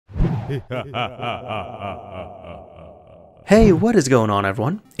Hey, what is going on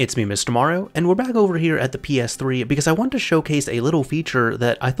everyone? It's me, Mr. Mario, and we're back over here at the PS3 because I want to showcase a little feature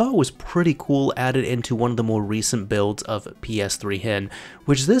that I thought was pretty cool added into one of the more recent builds of PS3HEN,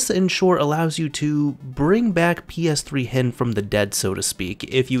 which this in short allows you to bring back PS3HEN from the dead, so to speak,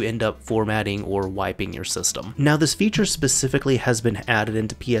 if you end up formatting or wiping your system. Now this feature specifically has been added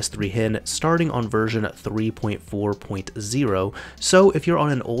into PS3HEN starting on version 3.4.0, so if you're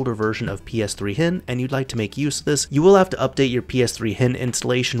on an older version of PS3HEN and you'd like to make use of this, you will have to update your PS3HEN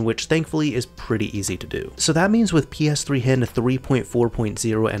installation, which thankfully is pretty easy to do. So that means with PS3HEN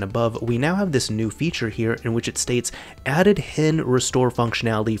 3.4.0 and above, we now have this new feature here in which it states added HEN restore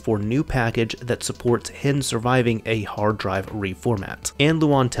functionality for new package that supports HEN surviving a hard drive reformat. And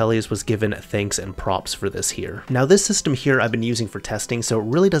Luan Tellius was given thanks and props for this here. Now this system here I've been using for testing, so it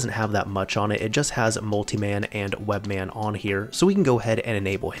really doesn't have that much on it. It just has Multiman and Webman on here, so we can go ahead and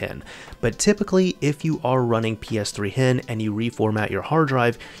enable HEN. But typically, if you are running PS3HEN and you reformat your hard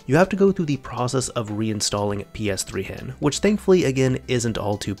drive, you have to go through the process of reinstalling PS3HEN, which thankfully again isn't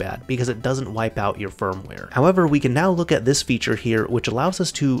all too bad because it doesn't wipe out your firmware. However, we can now look at this feature here which allows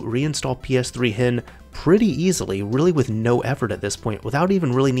us to reinstall PS3HEN pretty easily, really with no effort at this point, without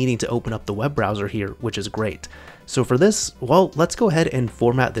even really needing to open up the web browser here, which is great. So for this, well, let's go ahead and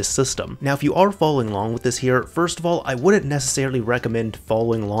format this system. Now, if you are following along with this here, first of all, I wouldn't necessarily recommend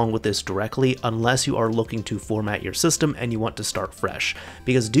following along with this directly unless you are looking to format your system and you want to start fresh.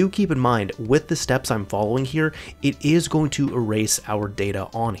 Because do keep in mind, with the steps I'm following here, it is going to erase our data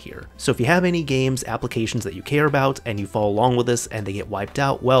on here. So if you have any games, applications that you care about, and you follow along with this and they get wiped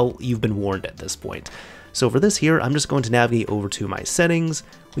out, well, you've been warned at this point. So for this here, I'm just going to navigate over to my settings.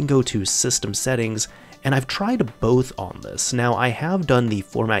 We can go to system settings, and I've tried both on this. Now I have done the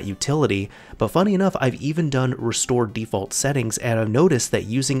format utility, but funny enough, I've even done restore default settings, and I've noticed that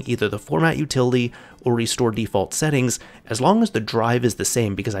using either the format utility or restore default settings, as long as the drive is the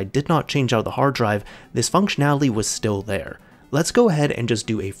same, because I did not change out the hard drive, this functionality was still there. Let's go ahead and just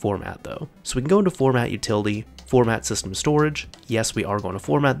do a format though. So we can go into format utility, format system storage. Yes, we are going to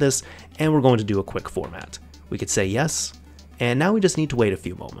format this, and we're going to do a quick format. We could say yes, and now we just need to wait a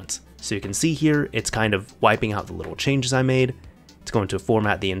few moments. So you can see here, it's kind of wiping out the little changes I made. It's going to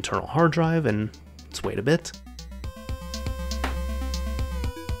format the internal hard drive, and let's wait a bit.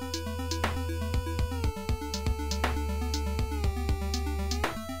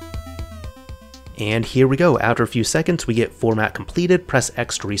 And here we go. After a few seconds, we get format completed. Press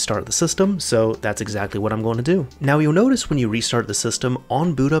X to restart the system. So that's exactly what I'm going to do. Now you'll notice when you restart the system,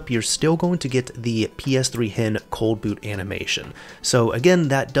 on boot up, you're still going to get the PS3HEN cold boot animation. So again,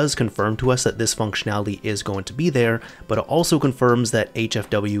 that does confirm to us that this functionality is going to be there, but it also confirms that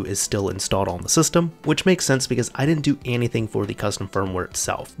HFW is still installed on the system, which makes sense because I didn't do anything for the custom firmware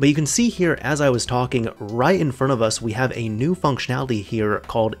itself. But you can see here, as I was talking, right in front of us, we have a new functionality here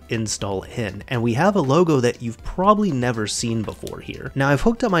called install HEN, and we have a logo that you've probably never seen before here. Now I've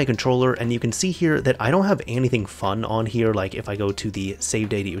hooked up my controller, and you can see here that I don't have anything fun on here. Like if I go to the save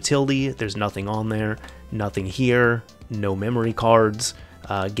data utility, there's nothing on there, nothing here, no memory cards,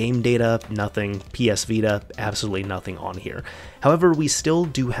 game data, nothing, PS Vita, absolutely nothing on here. However, we still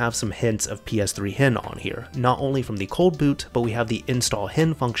do have some hints of PS3HEN on here, not only from the cold boot, but we have the install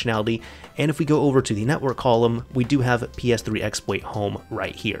HEN functionality, and if we go over to the network column, we do have PS3 exploit home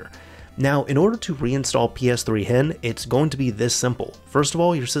right here. Now, in order to reinstall PS3HEN, it's going to be this simple. First of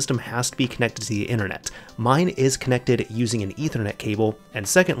all, your system has to be connected to the internet. Mine is connected using an Ethernet cable, and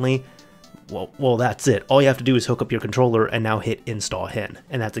secondly, well, that's it. All you have to do is hook up your controller and now hit install HEN,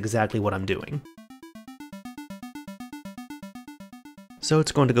 and that's exactly what I'm doing. So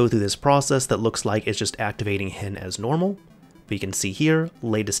it's going to go through this process that looks like it's just activating HEN as normal. But you can see here,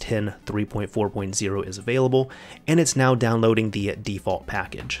 latest HEN 3.4.0 is available, and it's now downloading the default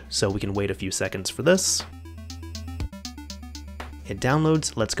package. So we can wait a few seconds for this. It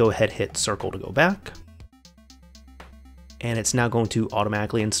downloads. Let's go ahead, hit circle to go back. And it's now going to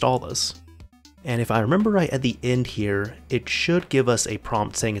automatically install this. And if I remember right at the end here, it should give us a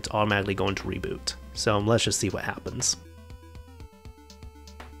prompt saying it's automatically going to reboot. So let's just see what happens.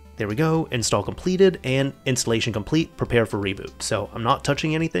 There we go, install completed and installation complete, prepare for reboot. So I'm not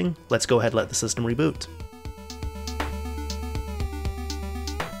touching anything, let's go ahead and let the system reboot.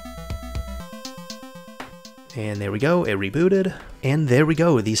 And there we go, it rebooted. And there we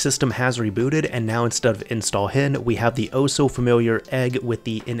go, the system has rebooted, and now instead of install HEN, we have the oh so familiar egg with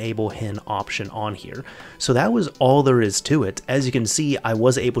the enable HEN option on here. So that was all there is to it. As you can see, I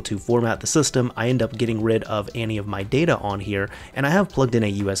was able to format the system. I end up getting rid of any of my data on here, and I have plugged in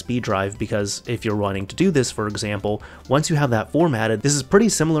a USB drive because if you're wanting to do this, for example, once you have that formatted, this is pretty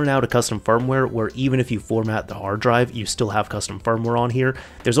similar now to custom firmware, where even if you format the hard drive, you still have custom firmware on here.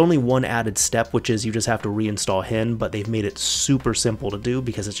 There's only one added step, which is you just have to reinstall HEN, but they've made it super simple to do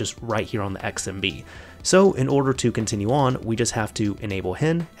because it's just right here on the XMB. So in order to continue on, we just have to enable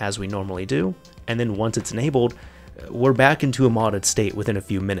HEN as we normally do, and then once it's enabled, we're back into a modded state within a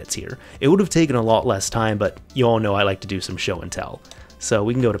few minutes here. It would have taken a lot less time, but you all know I like to do some show and tell. So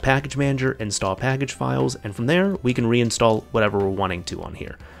we can go to Package Manager, install package files, and from there we can reinstall whatever we're wanting to on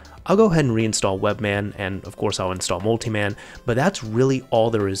here. I'll go ahead and reinstall Webman, and of course I'll install Multiman, but that's really all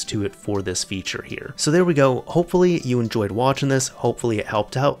there is to it for this feature here. So there we go. Hopefully you enjoyed watching this, hopefully it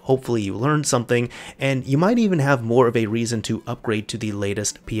helped out, hopefully you learned something, and you might even have more of a reason to upgrade to the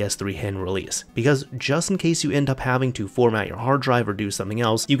latest PS3HEN release. Because just in case you end up having to format your hard drive or do something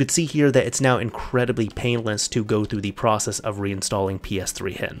else, you could see here that it's now incredibly painless to go through the process of reinstalling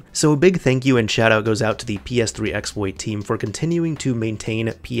PS3HEN. So a big thank you and shout out goes out to the PS3 Exploit team for continuing to maintain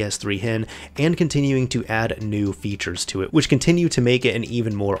PS3HEN and continuing to add new features to it, which continue to make it an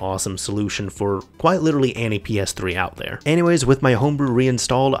even more awesome solution for quite literally any PS3 out there. Anyways, with my homebrew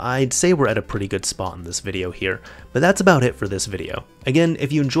reinstalled, I'd say we're at a pretty good spot in this video here, but that's about it for this video. Again,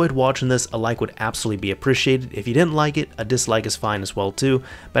 if you enjoyed watching this, a like would absolutely be appreciated. If you didn't like it, a dislike is fine as well too,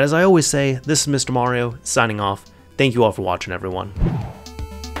 but as I always say, this is Mr. Mario, signing off. Thank you all for watching, everyone.